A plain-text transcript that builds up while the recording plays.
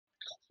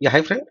Yeah,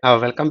 hi friend.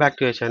 Welcome back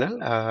to your channel,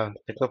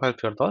 Technophile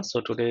Firdous.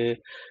 So today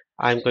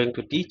I'm going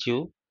to teach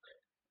you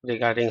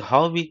regarding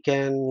uh,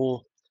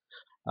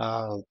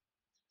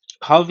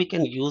 how we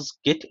can use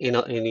Git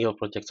in your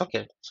projects.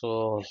 Okay,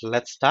 so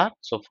let's start.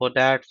 So for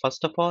that,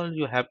 first of all,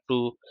 you have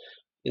to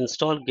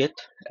install Git,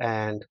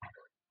 and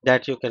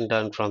that you can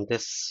done from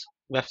this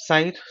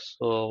website.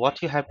 So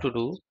what you have to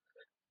do,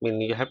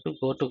 you have to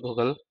go to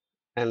Google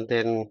and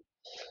then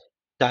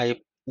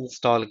type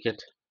install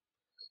Git.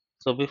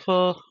 So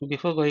before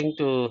going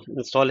to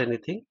install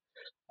anything.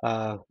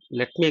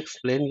 Let me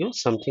explain you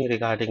something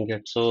regarding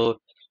it. So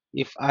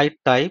if I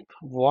type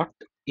what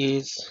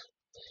is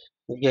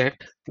get,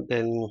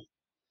 then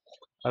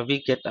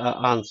we get a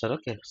answer.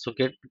 Okay, so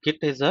get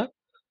is a,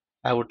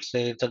 I would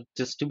say it's a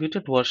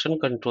distributed version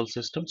control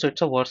system. So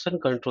it's a version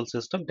control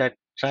system that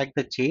track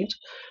the change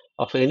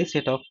of any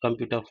set of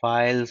computer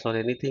files or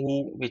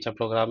anything which a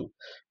program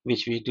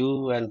which we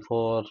do, and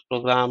for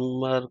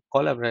programmer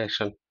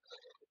collaboration.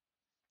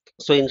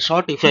 So in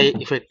short, if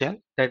I tell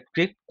that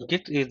Git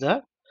is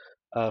a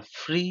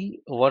free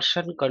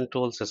version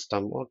control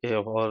system, okay,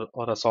 or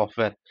a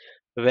software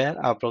where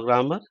a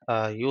programmer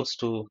used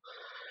to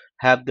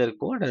have their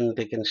code and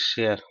they can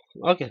share,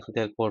 okay,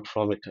 their code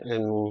from it.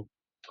 And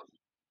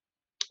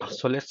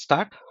so let's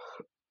start.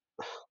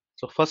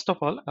 So first of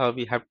all,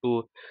 we have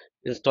to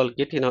install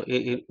Git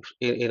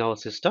in our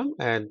system,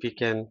 and we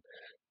can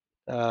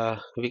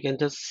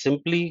just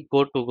simply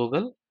go to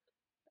Google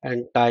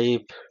and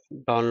type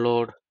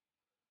download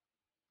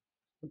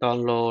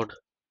download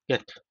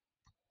Git.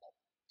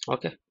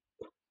 Okay,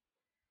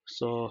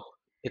 so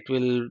it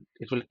will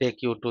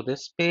take you to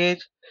this page,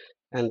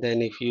 and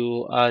then if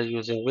you are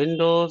using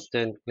Windows,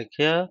 then click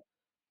here.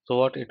 So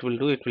what it will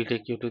do, it will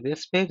take you to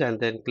this page, and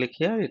then click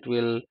here. It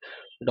will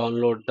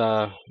download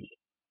the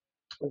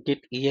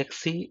git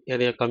exe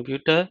in your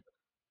computer.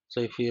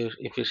 So if you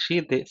see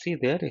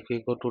there, if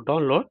you go to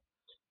download,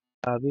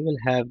 we will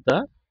have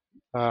the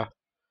uh,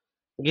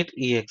 git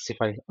exe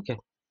file. Okay,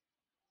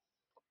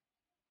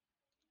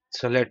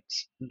 so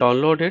let's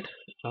download it.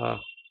 uh,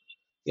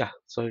 yeah,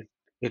 so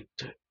it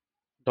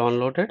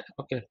downloaded.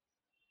 Okay,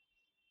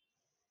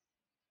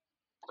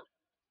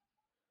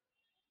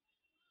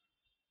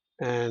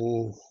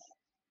 and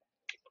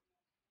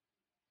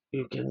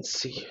you can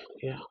see,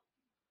 yeah,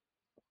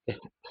 yeah,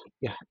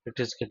 yeah, it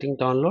is getting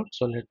download.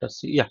 So let us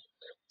see. Yeah,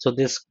 so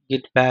this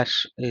git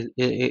bash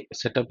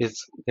setup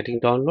is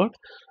getting download.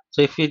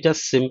 So if you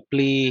just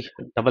simply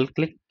double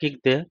click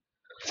there,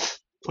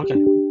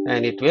 okay,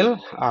 and it will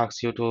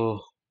ask you to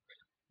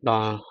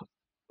down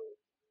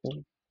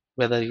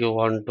whether you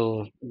want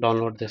to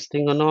download this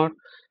thing or not.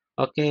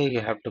 Okay, you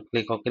have to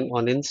click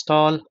on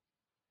install.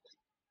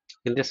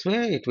 In this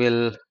way it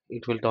will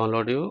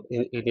download you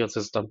in your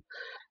system.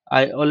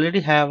 I already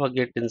have a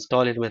git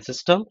install in my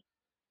system.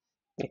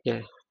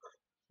 Okay,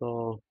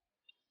 so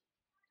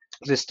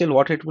still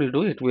what it will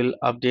do, it will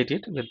update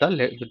it with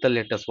the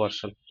latest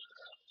version.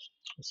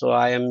 So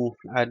I am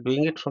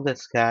doing it from the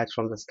scratch,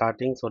 from the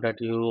starting, so that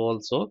you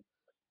also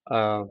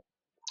uh,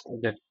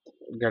 get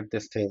get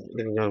this thing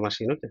in your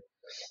machine. Okay,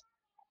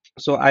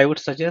 so I would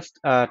suggest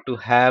to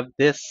have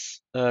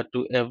this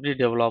to every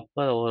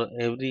developer or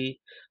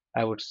every,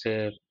 I would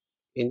say,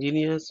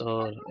 engineers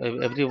or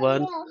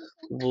everyone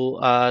who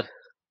are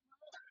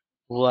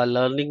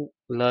learning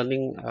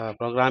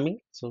programming.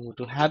 So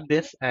to have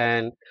this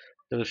and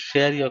to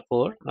share your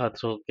code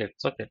through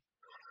Kits. Okay,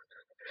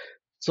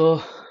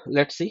 so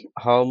let's see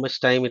how much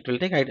time it will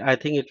take. I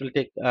think it will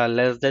take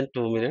less than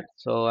 2 minutes.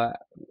 So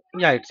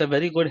yeah, it's a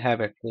very good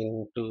habit,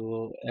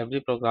 to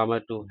every programmer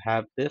to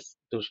have this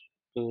to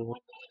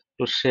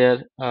to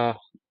share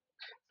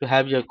to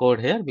have your code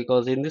here,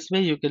 because in this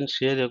way you can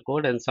share your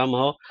code, and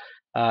somehow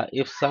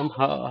if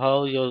somehow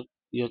how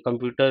your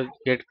computer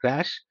get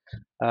crash,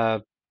 uh,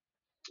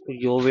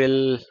 you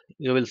will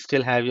you will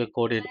still have your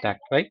code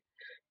intact, right?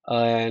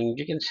 And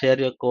you can share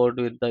your code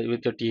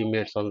with your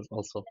teammates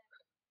also.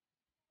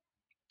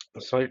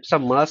 So it's a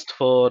must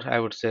for, I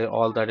would say,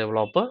 all the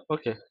developer.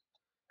 Okay,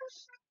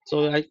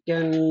 so I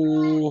can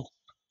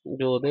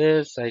do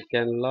this. I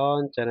can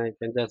launch, and I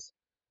can just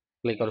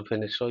click on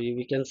finish. So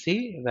we can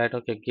see that,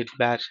 okay, git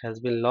bash has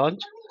been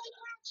launched.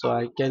 So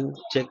I can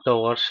check the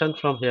version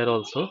from here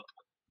also.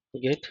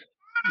 Git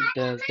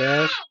dash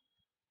dash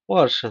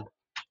version.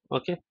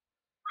 Okay,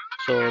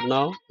 so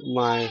now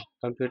my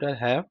computer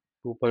have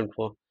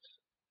 2.4.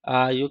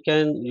 You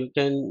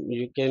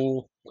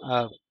can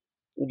uh,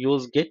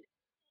 use git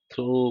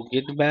through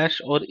git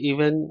bash, or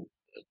even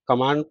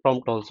command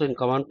prompt also. In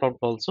command prompt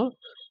also,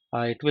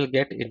 it will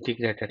get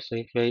integrated. So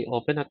if I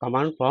open a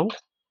command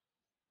prompt,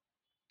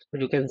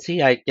 you can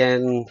see I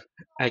can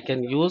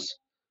use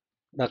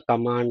the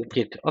command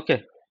git.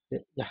 Okay,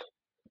 yeah.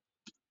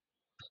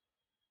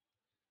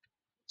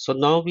 So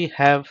now we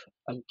have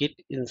a git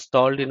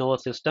installed in our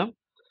system.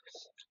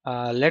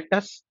 Let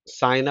us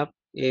sign up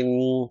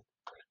in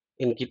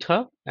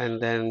GitHub,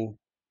 and then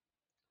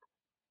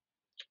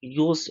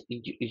use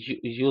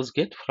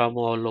git from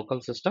our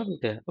local system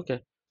there. Okay,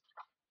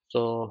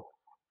 so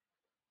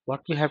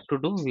what we have to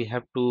do, we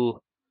have to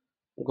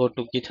go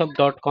to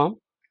github.com,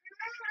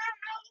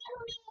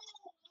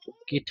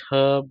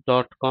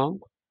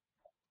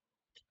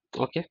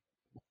 okay,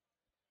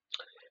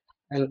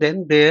 and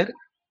then there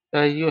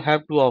you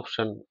have two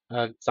option,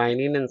 sign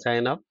in and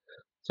sign up.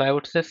 So I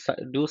would say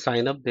do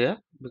sign up there,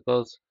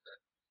 because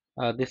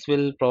this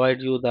will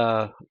provide you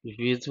the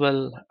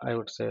visual, I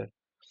would say,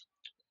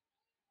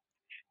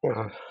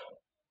 uh,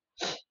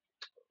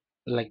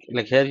 like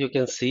here you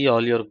can see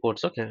all your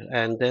codes, okay,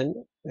 and then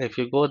if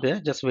you go there,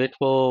 just wait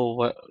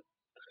for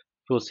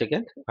 2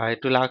 seconds. It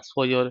will ask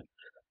for your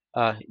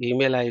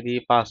email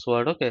ID,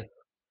 password, okay,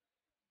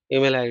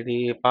 email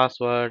ID,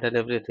 password, and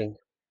everything,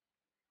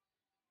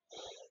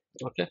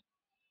 okay.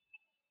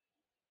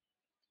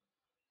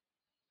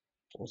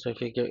 So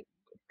if you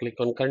click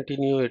on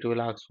continue, it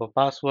will ask for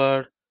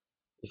password.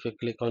 If you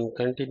click on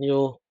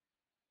continue,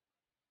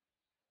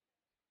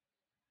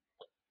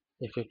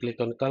 if you click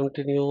on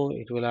continue,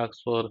 it will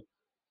ask for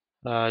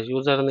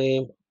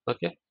username,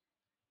 okay.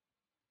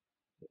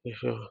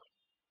 If you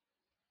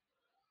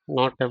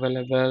not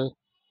available,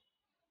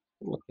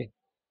 okay,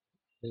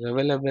 is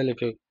available.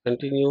 If you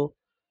continue,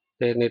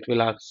 then it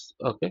will ask,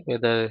 okay,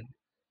 whether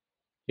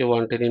you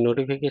want any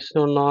notification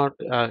or not.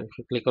 If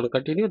you click on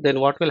continue, then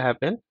what will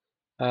happen,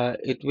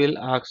 it will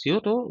ask you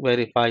to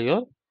verify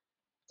your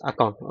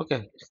account,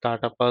 okay.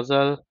 Start a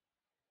puzzle,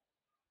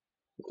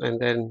 and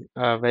then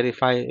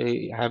verify,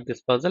 have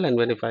this puzzle and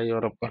verify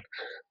your account.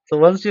 So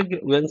once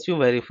you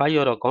verify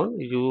your account,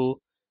 you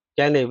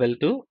can able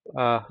to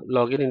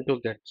log in into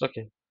Gets,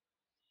 okay.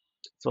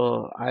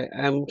 So I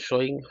am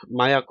showing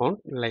my account,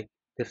 like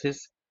this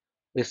is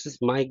this is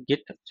my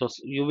Git. So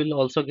you will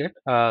also get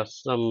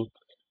some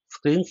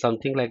screen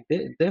something like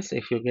this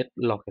if you get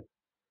login,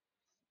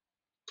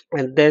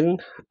 and then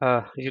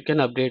you can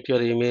update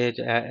your image,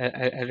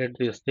 edit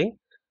this thing,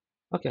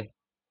 okay.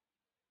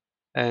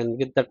 And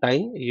with the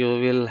time you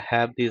will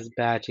have this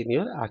badge in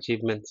your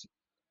achievements.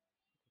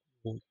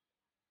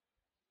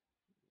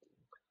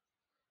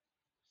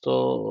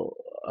 So,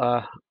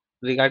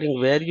 regarding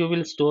where you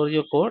will store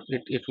your code,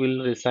 it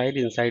will reside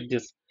inside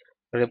this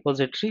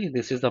repository.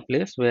 This is the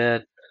place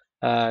where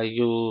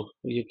you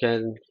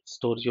can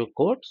store your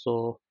code.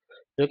 So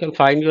you can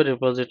find your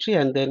repository,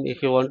 and then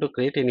if you want to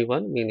create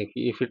anyone, I mean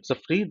if it's a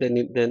free,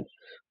 then then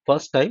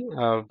first time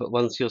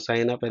once you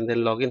sign up and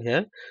then log in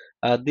here,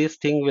 this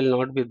thing will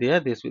not be there.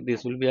 This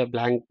will be a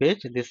blank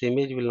page. This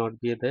image will not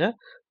be there.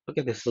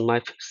 Okay, this is my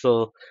page,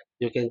 so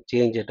you can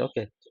change it.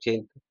 Okay,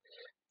 change,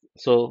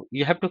 so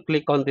you have to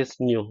click on this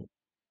new.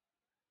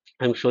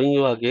 I'm showing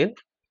you again.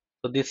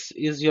 So this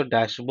is your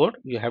dashboard.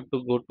 You have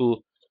to go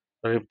to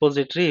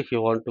repository if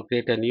you want to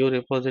create a new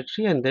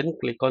repository, and then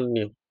click on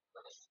new.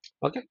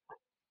 Okay.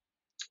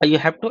 I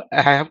have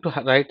to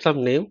write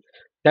some name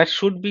that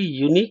should be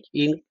unique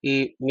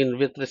I mean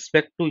with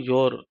respect to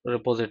your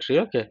repository.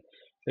 Okay.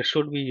 It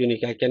should be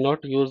unique. I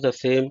cannot use the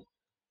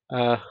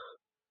uh,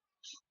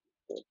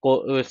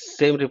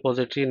 same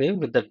repository name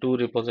with the two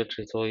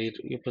repositories. So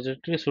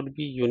repository should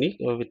be unique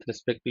with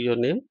respect to your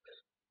name.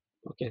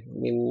 Okay. I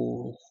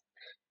mean,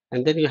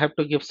 and then you have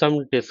to give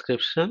some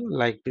description,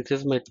 like this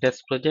is my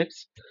test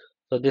projects.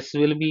 So this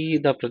will be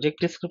the project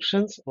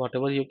descriptions,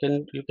 whatever you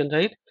can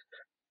write.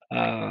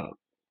 uh,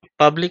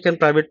 Public and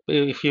private,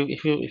 if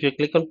you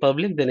click on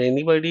public, then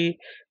anybody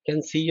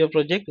can see your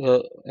project,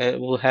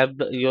 who have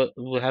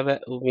who have I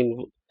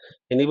mean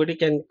anybody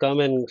can come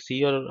and see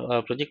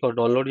your project or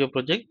download your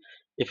project.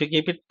 If you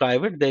keep it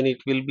private, then it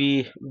will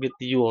be with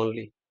you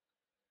only.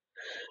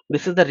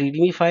 This is the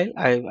readme file.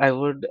 I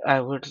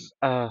would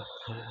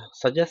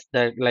suggest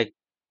that,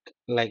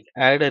 like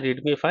add a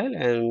readme file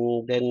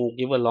and then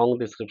give a long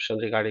description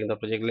regarding the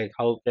project, like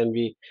how can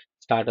we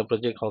start a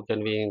project, how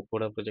can we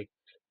import a project.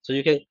 So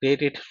you can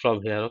create it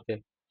from here,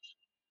 okay.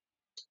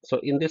 So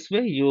in this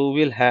way you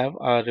will have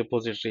a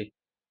repository,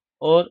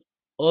 or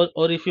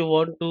or if you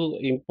want to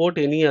import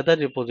any other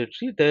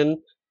repository, then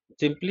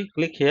simply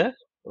click here,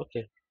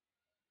 okay.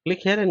 Click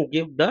here and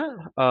give the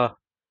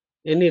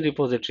any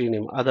repository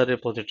name, other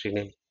repository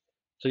name.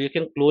 So you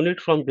can clone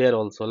it from there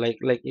also, like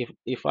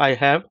if I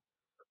have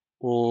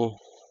um,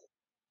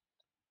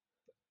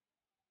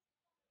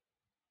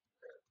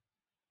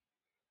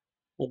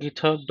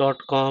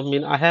 github.com, I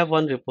mean I have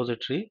one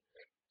repository,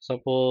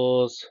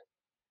 suppose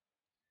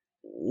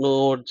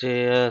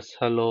node.js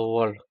hello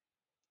world,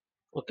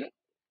 okay.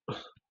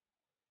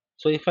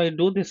 So if I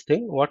do this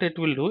thing, what it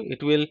will do,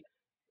 it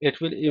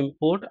will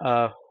import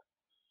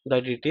the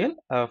detail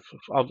of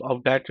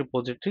that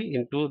repository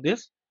into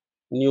this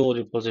new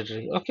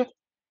repository, okay.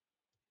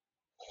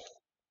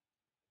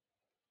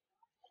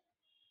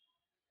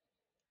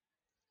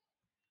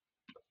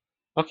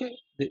 Okay,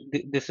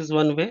 this is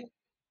one way,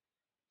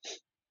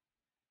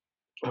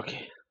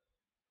 okay.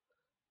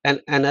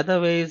 And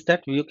another way is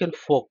that you can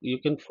fork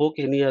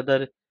any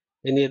other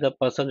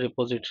person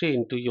repository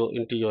into your.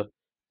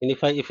 And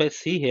if I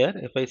see here,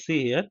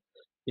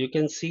 you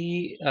can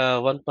see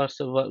one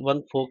person,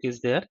 one fork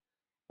is there,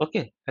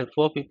 okay, and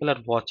four people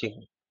are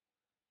watching.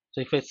 So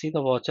if I see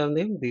the watcher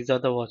name, these are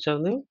the watcher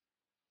name,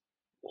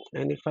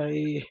 and if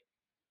I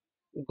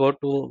go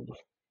to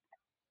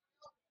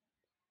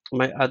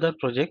my other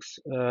projects.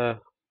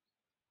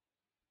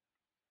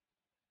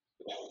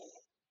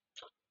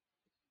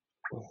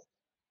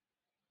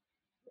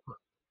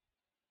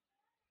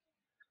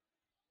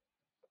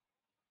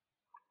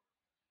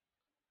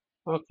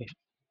 Okay,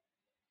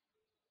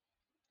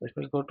 if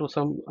we go to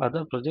some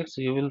other projects,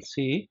 you will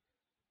see.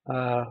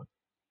 Uh,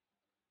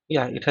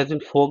 yeah, it has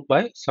been forked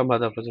by some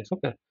other projects.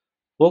 Okay,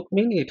 fork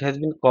mean it has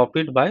been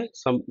copied by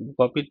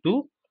copied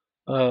to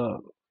uh,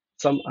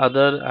 some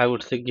other, I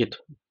would say, Git.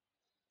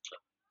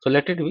 So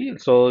let it be.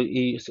 So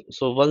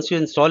so once you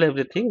install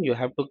everything, you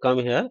have to come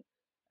here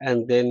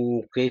and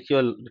then create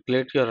your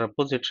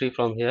repository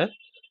from here.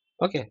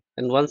 Okay,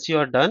 and once you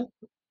are done,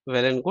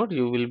 well and good,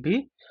 you will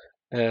be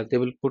they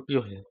will put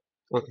you here.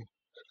 Okay,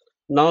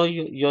 now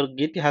your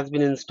Git has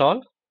been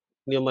installed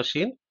in your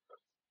machine.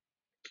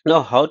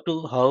 Now how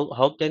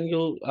can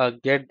you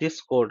get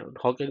this code?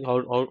 How can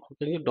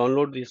you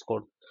download this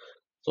code?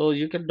 So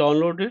you can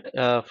download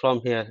it from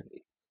here.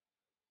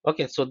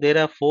 Okay, so there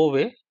are four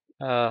way,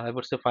 I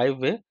would say five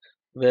way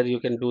where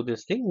you can do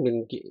this thing.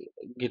 In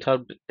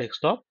GitHub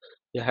desktop,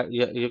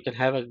 you can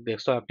have a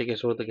desktop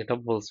application with the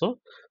GitHub also.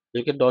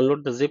 You can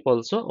download the zip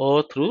also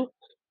or through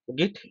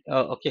Git.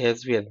 Okay,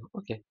 SVN.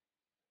 Okay,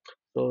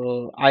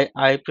 so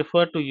I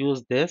prefer to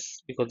use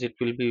this because it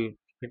will be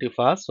pretty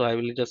fast. So I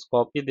will just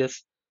copy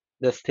this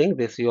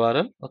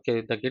URL.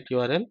 Okay, the Git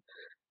URL,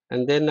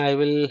 and then I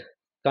will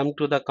come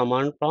to the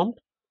command prompt.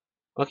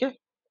 Okay,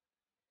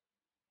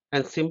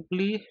 and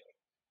simply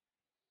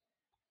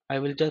I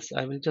will just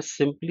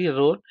simply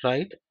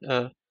write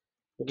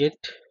git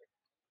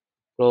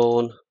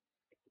clone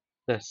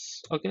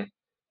this. Okay,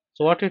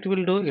 so what it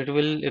will do, it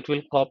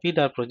will copy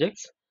the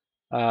projects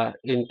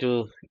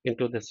into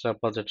this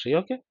repository.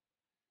 Okay,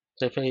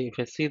 so if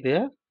I see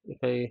there, if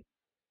I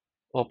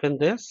open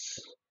this,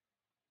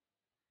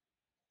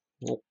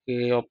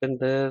 okay, open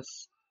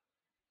this,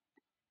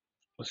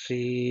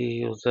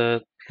 see user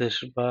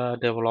bar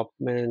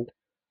development.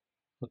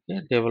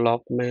 Okay,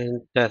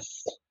 development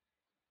test,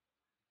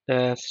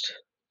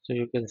 so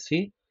you can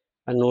see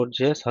a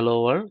node.js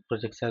hello world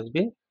project has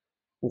been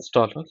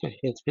installed. Okay,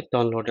 it's been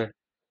downloaded.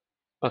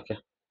 Okay,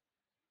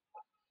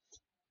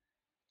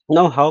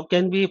 now how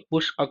can we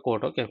push a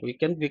code? Okay, we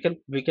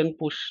can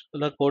push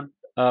the code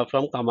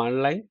from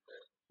command line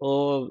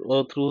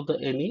or through the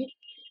any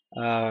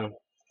uh,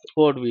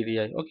 code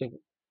VDI. Okay,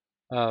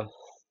 uh,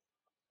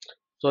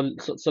 so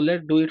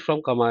let's do it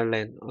from command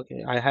line.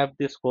 Okay, I have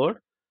this code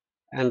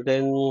and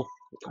then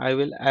I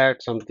will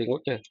add something.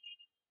 Okay,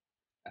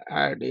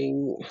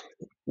 adding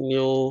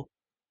new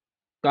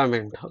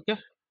comment. Okay,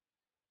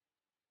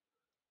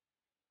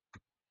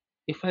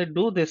 if I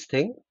do this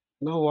thing,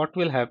 now what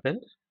will happen?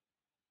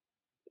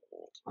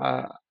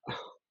 Uh,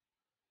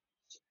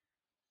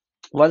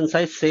 Once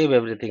I save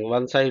everything,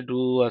 once I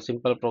do a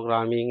simple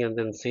programming and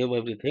then save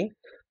everything,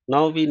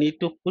 now we need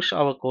to push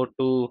our code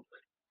to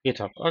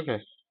GitHub.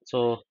 Okay,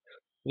 so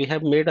we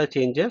have made our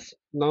changes.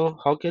 Now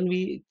how can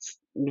we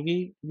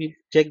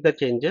check the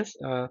changes?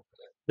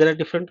 There are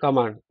different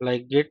command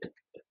like git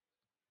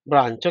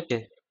branch.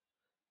 Okay,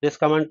 this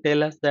command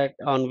tell us that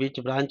on which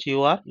branch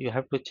you are. You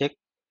have to check.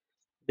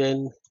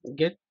 Then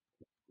git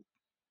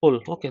pull.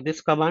 Okay,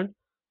 this command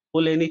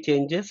pull any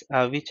changes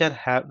which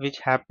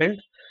happened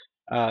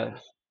uh,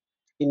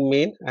 in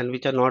main and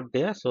which are not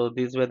there. So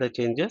these were the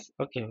changes.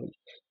 Okay,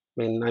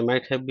 when I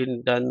might have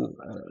been done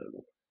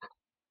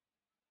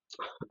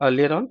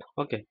earlier on.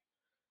 Okay,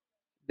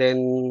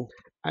 then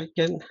I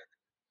can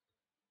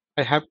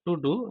I have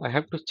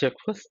to check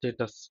for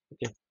status.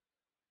 Okay,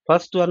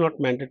 first two are not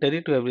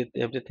mandatory to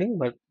everything,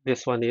 but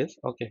this one is.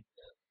 Okay,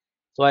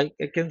 so I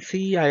can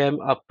see I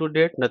am up to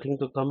date, nothing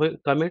to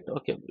commit.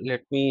 Okay,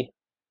 let me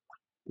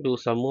do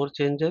some more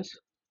changes.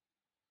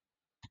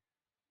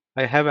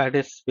 I have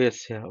added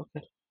space here.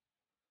 Okay,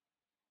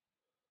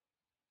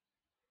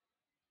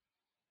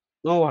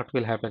 now what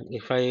will happen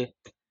if I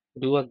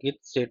do a git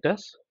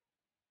status?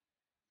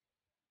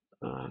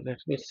 Let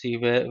me see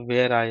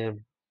where I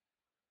am.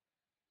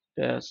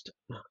 Test.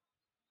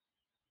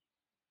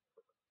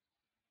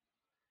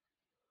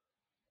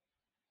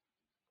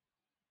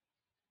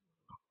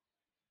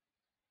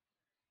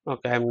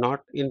 Okay, I'm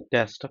not in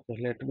test. Okay,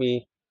 let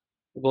me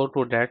go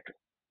to that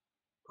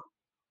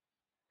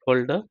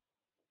folder.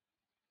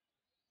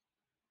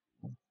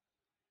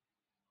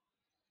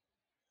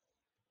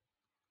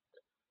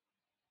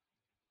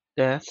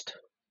 Test.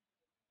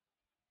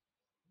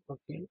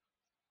 Okay,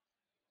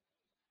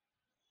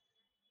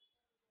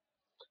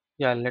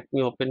 yeah, let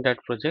me open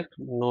that project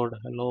node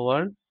hello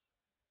world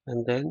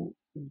and then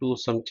do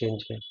some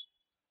change here.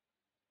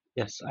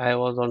 Yes, I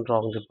was on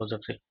wrong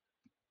repository.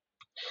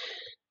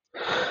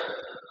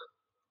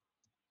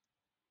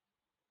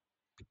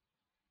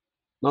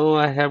 Now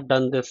I have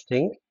done this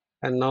thing,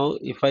 and now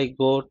if I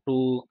go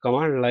to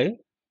command line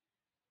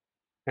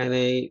and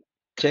I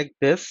check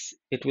this,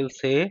 it will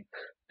say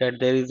that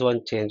there is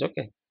one change.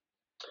 Okay,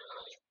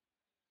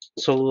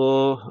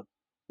 so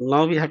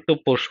now we have to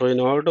push. So in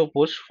order to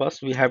push,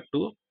 first we have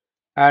to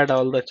add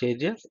all the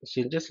changes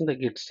in the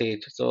git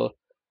stage. So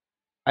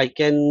I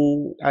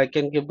can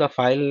give the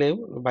file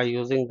name by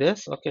using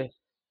this, okay,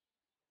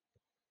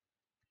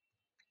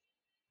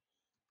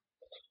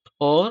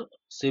 or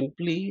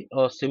simply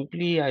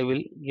I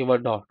will give a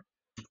dot.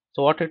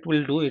 So what it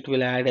will do, it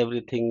will add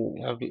everything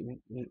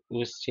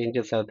which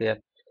changes are there.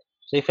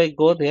 So if I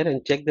go there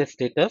and check the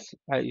status,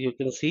 you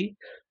can see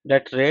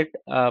that red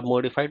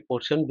modified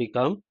portion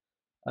become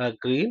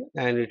green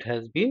and it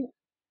has been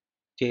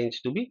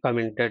changed to be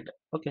commented.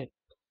 Okay,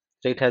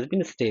 so it has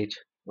been staged.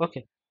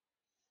 Okay,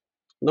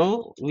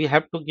 now we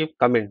have to give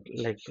comment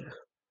like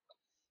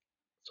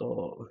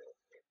so.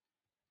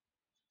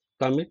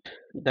 Commit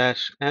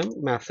dash m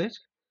message.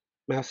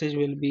 Message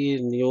will be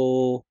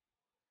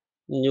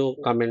new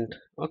comment.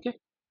 Okay,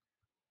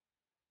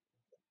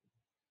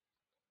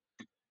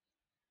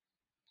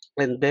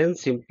 and then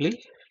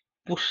simply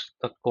push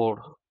the code.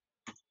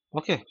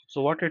 Okay,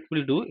 so what it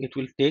will do, it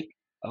will take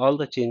all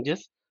the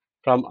changes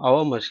from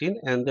our machine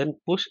and then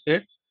push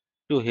it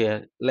to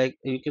here. Like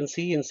you can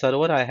see in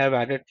server, I have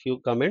added few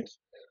comments.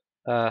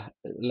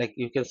 Like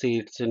you can see,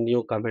 it's a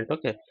new comment.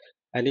 Okay,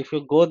 and if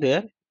you go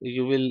there,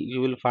 you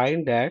will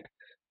find that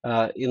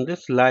in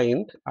this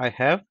line, I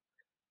have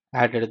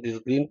added this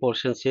green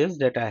portion says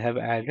that I have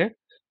added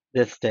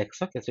this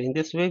text. Okay, so in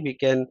this way, we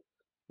can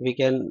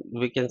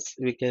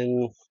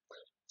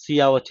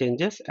see our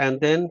changes, and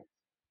then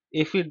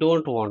if we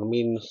don't want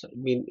mean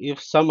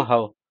if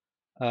somehow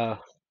uh,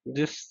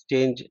 this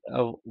change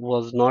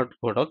was not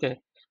good, okay,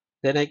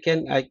 then I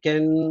can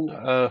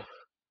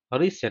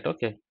reset,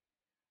 okay,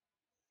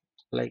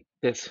 like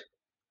this.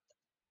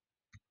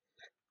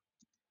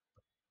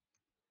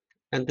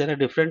 And there are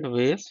different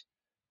ways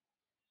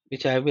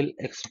which I will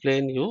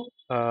explain you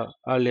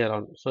earlier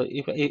on. So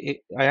if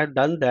I had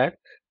done that,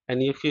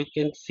 and if you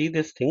can see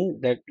this thing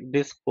that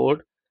this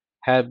code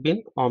have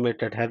been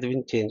omitted, has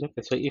been changed,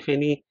 okay, so if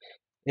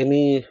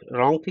any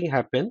wrong thing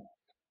happen,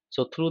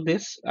 so through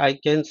this I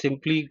can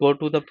simply go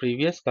to the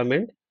previous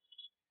comment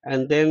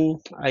and then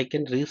I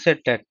can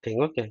reset that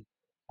thing. Okay,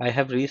 I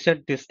have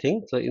reset this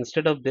thing, so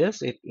instead of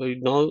this, it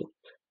will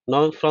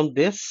now from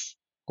this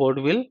code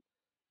will,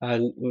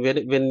 and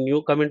when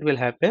new comment will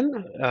happen,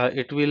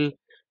 it will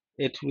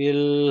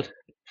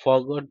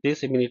forget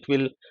this. I mean, it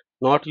will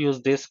not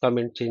use this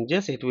comment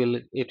changes. It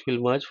will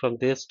merge from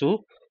this to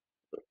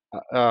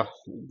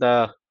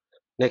the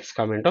next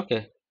comment.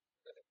 Okay,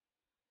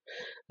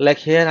 like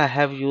here I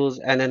have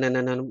used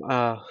and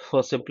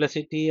for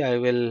simplicity I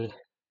will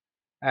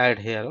add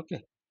here.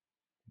 Okay,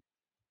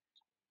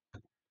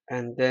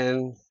 and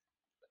then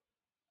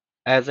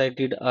as I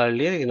did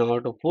earlier, in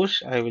order to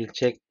push, I will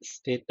check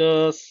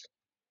status.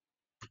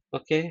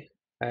 Okay,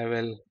 I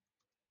will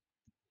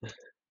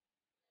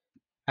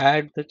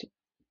add the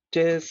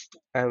changes.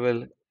 I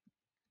will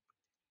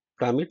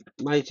commit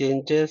my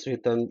changes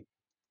with a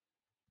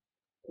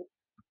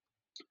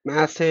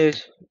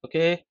message.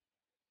 Okay,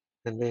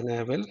 and then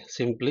I will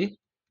simply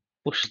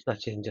push the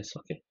changes.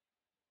 Okay,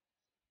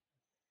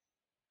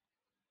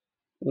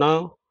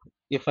 now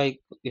if I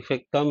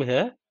come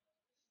here,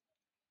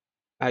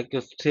 I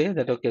can say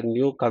that okay,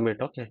 new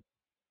commit. Okay,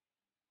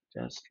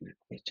 just let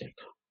me check.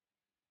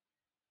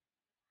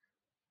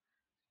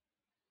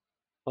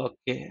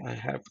 Okay, I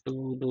have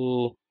to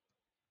do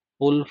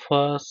pull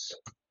first,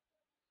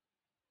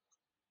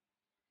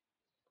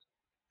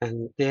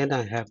 and then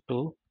I have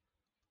to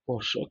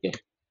push. Okay,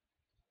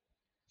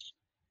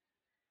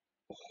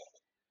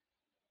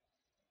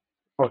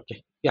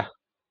 okay, yeah.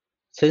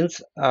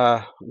 Since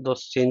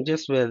those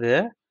changes were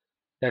there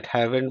that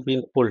haven't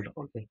been pulled.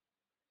 Okay,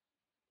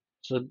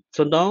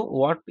 so now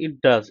what it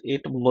does,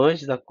 it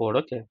merge the code.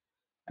 Okay,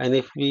 and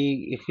if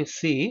we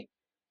see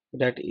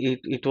that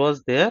it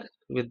was there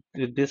with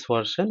this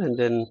version, and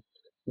then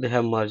they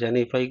have merged, and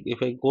if I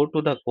go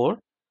to the code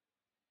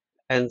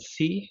and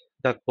see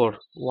the code,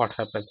 what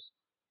happened.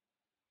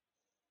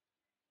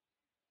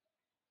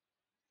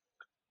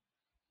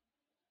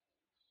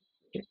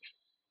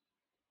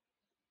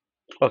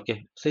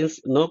 Okay, since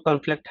no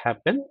conflict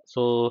happened,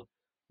 so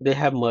they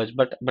have merged,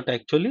 but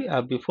actually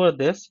before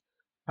this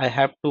I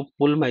have to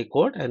pull my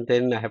code and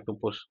then I have to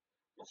push.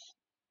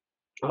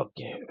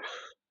 Okay,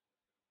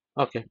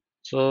 okay,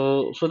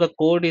 so the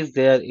code is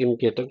there in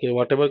Git. Okay,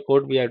 whatever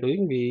code we are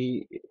doing,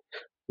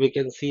 we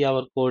can see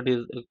our code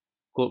is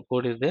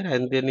there,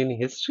 and then in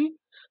history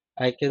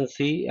I can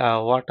see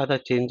what are the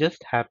changes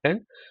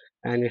happened,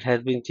 and it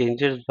has been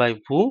changed by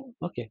whom.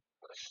 Okay,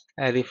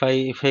 and if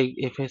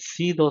I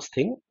see those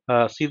things,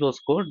 see those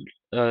code,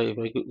 if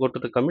I go to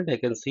the comment, I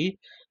can see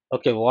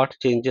okay what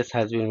changes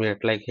has been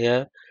made. Like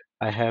here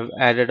I have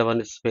added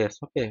one space.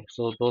 Okay,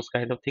 so those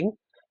kind of things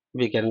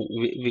we can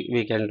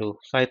do.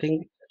 So I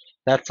think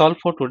that's all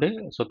for today.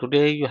 So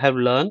today you have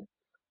learned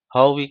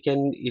how we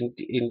can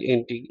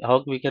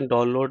how we can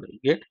download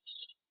it,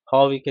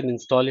 how we can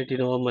install it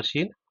in our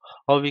machine,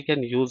 how we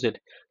can use it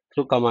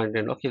through command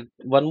line. Okay,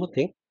 one more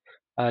thing,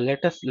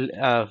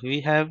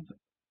 we have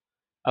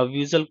a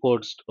visual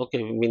codes. Okay,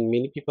 I mean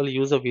many people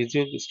use a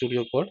visual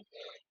studio code.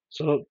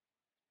 So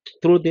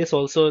through this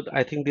also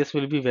I think this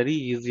will be very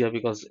easier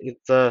because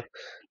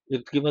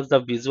it gives us the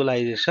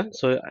visualization.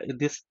 So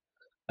this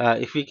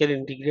if we can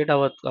integrate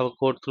our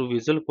code through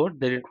visual code,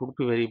 then it would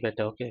be very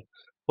better. Okay,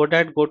 for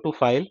that, go to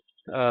file,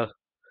 uh,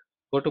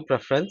 go to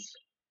preference,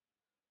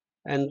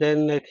 and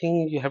then I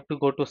think you have to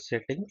go to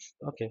settings.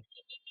 Okay,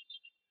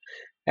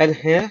 and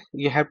here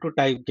you have to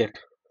type get.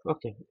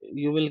 Okay,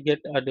 you will get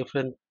a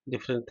different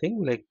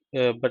thing, like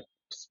but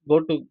go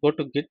to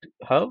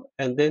GitHub,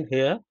 and then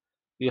here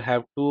you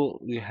have to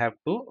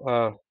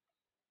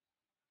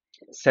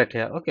set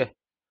here. Okay,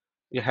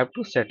 you have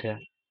to set here,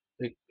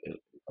 like,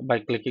 by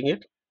clicking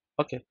it.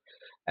 Okay,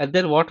 and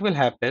then what will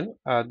happen,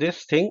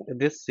 this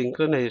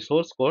synchronized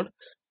source code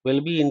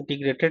will be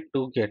integrated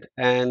to Git,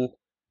 and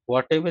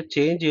whatever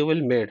change you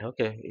will made.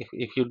 Okay,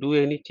 if you do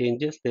any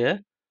changes there,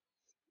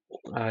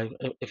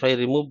 if I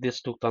remove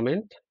this to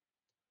comment,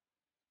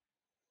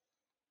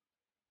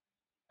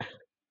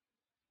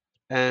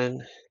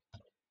 and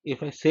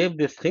if I save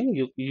this thing,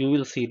 you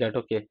will see that,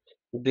 okay,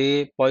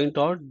 they point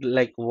out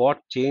like what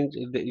change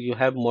you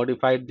have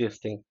modified this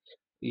thing,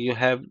 you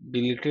have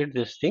deleted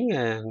this thing,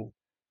 and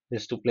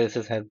these two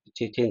places have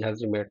change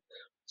has been made.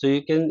 So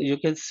you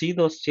can see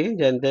those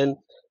change, and then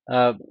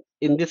uh,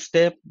 in this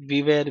step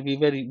we were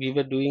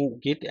doing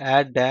git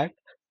add that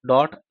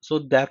dot, so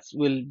that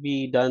will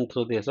be done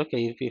through this.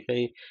 Okay,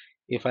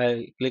 if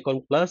I click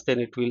on plus, then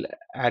it will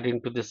add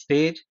into the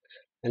stage,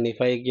 and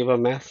if I give a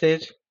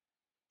message.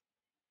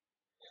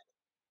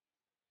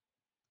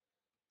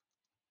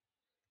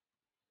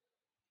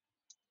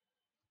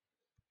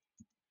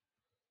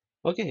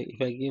 Okay,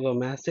 if I give a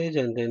message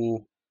and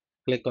then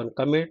click on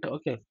commit,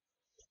 okay,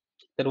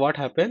 then what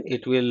happen?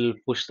 It will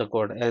push the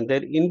code, and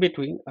then in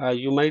between,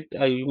 you might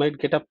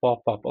get a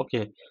pop-up.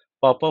 Okay,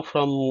 pop-up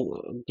from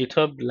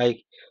GitHub,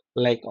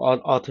 like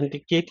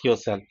authenticate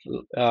yourself,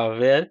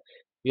 where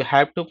you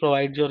have to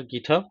provide your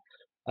GitHub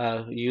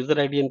user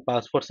ID and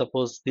password.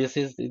 Suppose this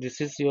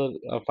is your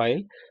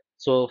file.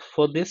 So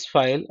for this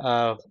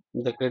file,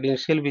 the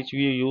credential which we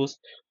use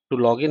to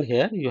log in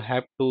here, you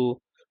have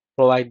to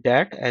provide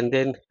that, and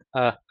then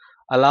uh,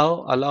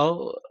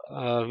 allow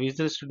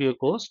Visual Studio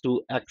Code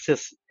to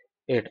access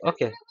it.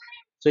 Okay,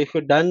 so if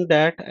you done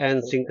that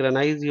and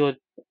synchronize your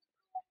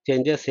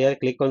changes here,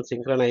 click on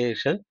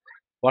synchronization,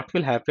 what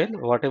will happen,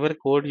 whatever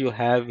code you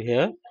have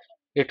here,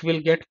 it will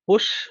get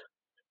pushed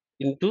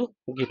into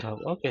GitHub.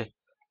 Okay,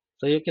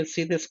 so you can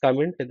see this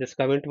comment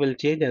will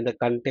change, and the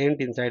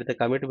content inside the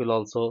commit will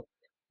also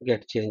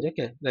get changed.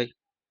 Okay, like,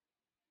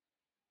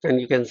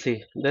 and you can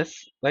see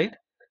this, right?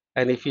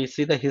 And if you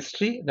see the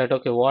history, that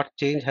okay, what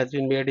change has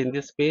been made in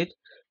this page,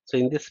 so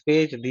in this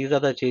page these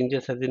are the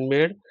changes has been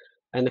made.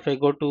 And if I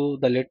go to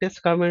the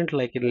latest comment,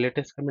 like in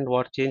latest comment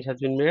what change has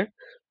been made,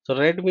 so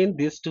red mean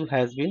these two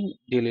has been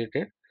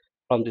deleted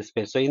from this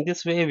page. So in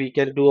this way we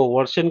can do a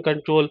version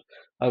control,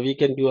 we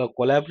can do a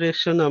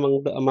collaboration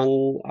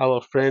among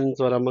our friends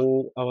or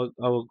among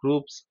our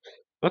groups.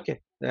 Okay,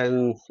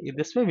 and in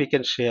this way we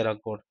can share a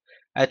code.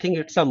 I think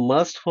it's a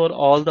must for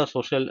all the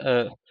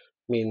social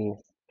mean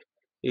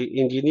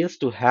engineers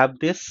to have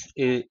this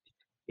in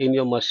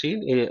your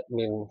machine. I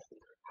mean,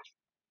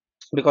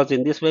 because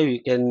in this way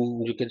you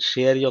can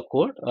share your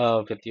code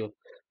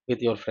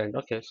with your friend.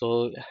 Okay,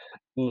 so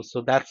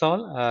so that's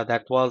all.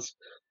 That was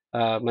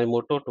my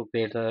motto to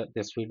create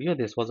this video.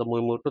 This was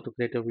my motto to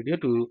create a video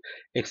to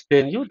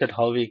explain you that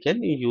how we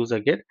can use a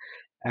Git.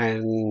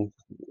 And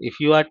if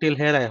you are till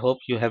here, I hope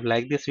you have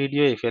liked this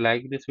video. If you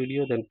like this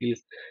video, then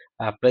please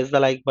press the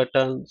like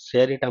button,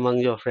 share it among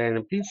your friends,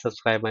 and please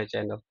subscribe my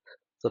channel.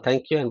 So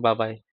thank you and bye bye.